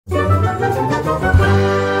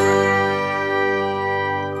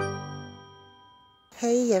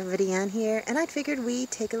everybody on here, and I figured we'd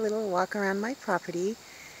take a little walk around my property.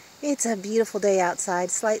 It's a beautiful day outside,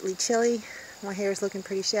 slightly chilly. My hair is looking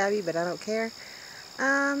pretty shabby, but I don't care.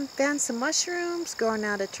 Found some mushrooms growing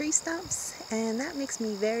out of tree stumps, and that makes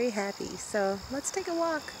me very happy. So let's take a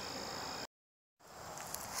walk.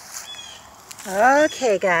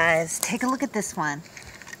 Okay guys, take a look at this one.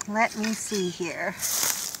 Let me see here.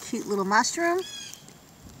 Cute little mushroom.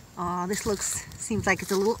 Oh, this seems like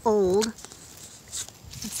it's a little old.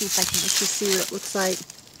 Let's see if I can let you see what it looks like.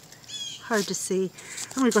 Hard to see.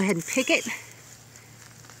 I'm going to go ahead and pick it.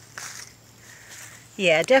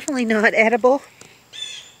 Yeah, definitely not edible,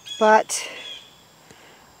 but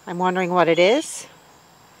I'm wondering what it is.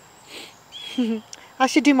 I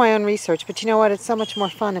should do my own research, but you know what? It's so much more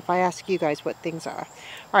fun if I ask you guys what things are.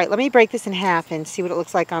 Alright, let me break this in half and see what it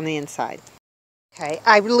looks like on the inside. Okay,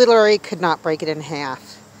 I literally could not break it in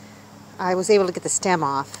half. I was able to get the stem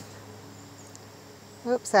off.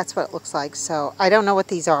 Oops, that's what it looks like. So I don't know what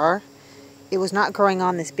these are. It was not growing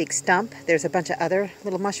on this big stump. There's a bunch of other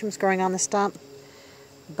little mushrooms growing on the stump.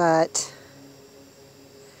 But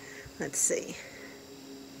let's see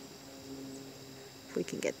if we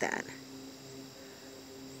can get that.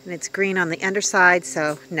 And it's green on the underside,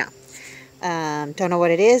 so no. Don't know what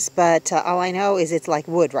it is, but all I know is it's like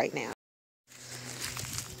wood right now.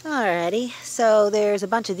 Alrighty, so there's a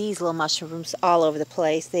bunch of these little mushrooms all over the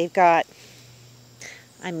place. They've got,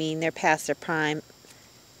 I mean, they're past their prime.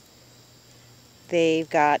 They've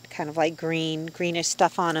got kind of like greenish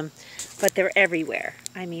stuff on them, but they're everywhere.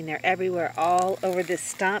 I mean, they're everywhere all over this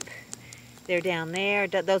stump. They're down there.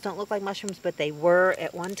 Those don't look like mushrooms, but they were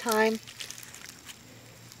at one time.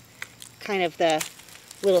 Kind of the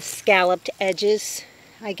little scalloped edges,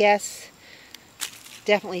 I guess.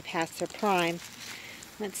 Definitely past their prime.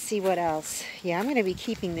 Let's see what else. Yeah, I'm going to be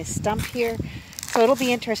keeping this stump here, so it'll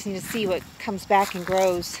be interesting to see what comes back and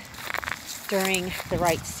grows during the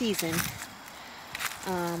right season.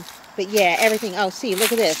 But yeah, everything. Oh, see,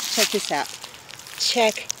 look at this. Check this out.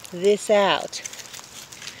 Check this out.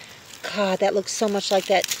 God, that looks so much like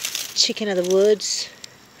that chicken of the woods.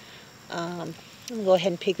 I'm going to go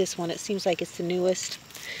ahead and pick this one. It seems like it's the newest.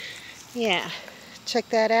 Yeah, check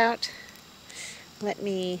that out. Let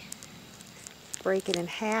me break it in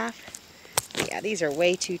half. Yeah, these are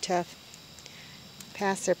way too tough.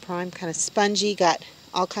 Past their prime, kind of spongy. Got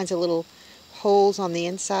all kinds of little holes on the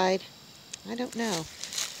inside. I don't know.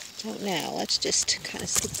 Let's just kind of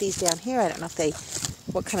stick these down here. I don't know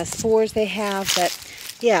what kind of spores they have, but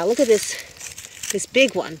yeah, look at this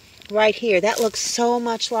big one right here. That looks so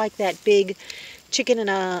much like that big chicken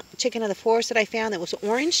of the forest that I found that was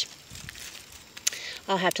orange.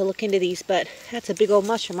 I'll have to look into these, but that's a big old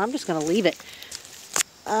mushroom. I'm just going to leave it.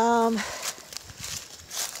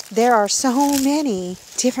 There are so many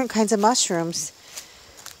different kinds of mushrooms.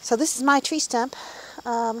 So this is my tree stump.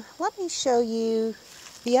 Let me show you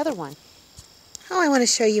the other one. Oh, I want to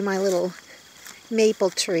show you my little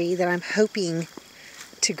maple tree that I'm hoping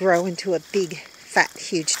to grow into a big, fat,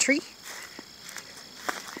 huge tree.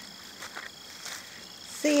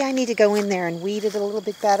 See, I need to go in there and weed it a little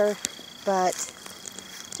bit better, but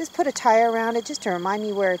just put a tire around it just to remind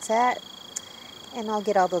me where it's at, and I'll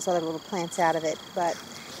get all those other little plants out of it. But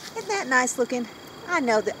isn't that nice looking?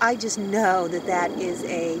 I just know that is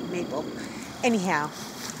a maple. Anyhow,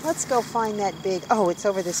 let's go find that big, oh, it's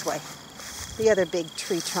over this way, the other big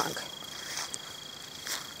tree trunk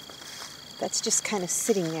that's just kind of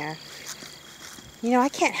sitting there. You know, I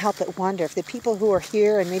can't help but wonder if the people who are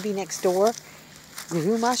here and maybe next door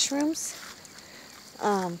grew mushrooms,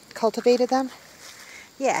 cultivated them.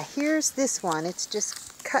 Yeah, here's this one. It's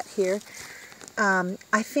just cut here.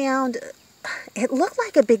 I found, it looked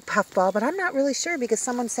like a big puffball, but I'm not really sure because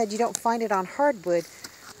someone said you don't find it on hardwood.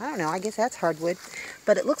 I don't know, I guess that's hardwood.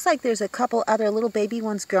 But it looks like there's a couple other little baby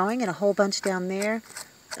ones growing and a whole bunch down there.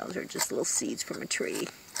 Those are just little seeds from a tree.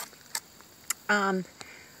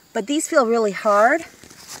 But these feel really hard.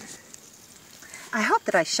 I hope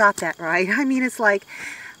that I shot that right. I mean, it's like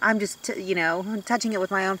I'm just, I'm touching it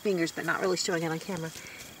with my own fingers, but not really showing it on camera.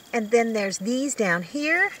 And then there's these down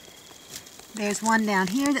here. There's one down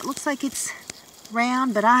here that looks like it's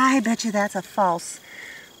round, but I bet you that's a false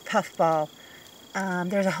puffball.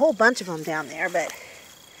 There's a whole bunch of them down there, but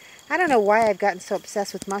I don't know why I've gotten so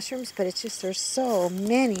obsessed with mushrooms, but it's just there's so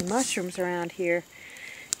many mushrooms around here.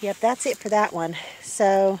 Yep, that's it for that one.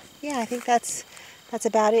 So, yeah, I think that's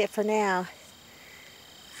about it for now.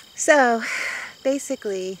 So,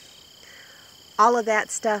 basically, all of that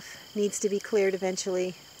stuff needs to be cleared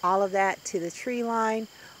eventually. All of that to the tree line,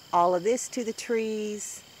 all of this to the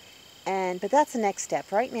trees, But that's the next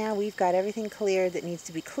step. Right now we've got everything cleared that needs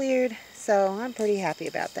to be cleared, so I'm pretty happy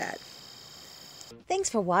about that. Thanks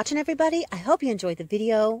for watching, everybody. I hope you enjoyed the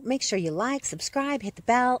video. Make sure you like, subscribe, hit the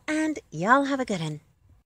bell, and y'all have a good one.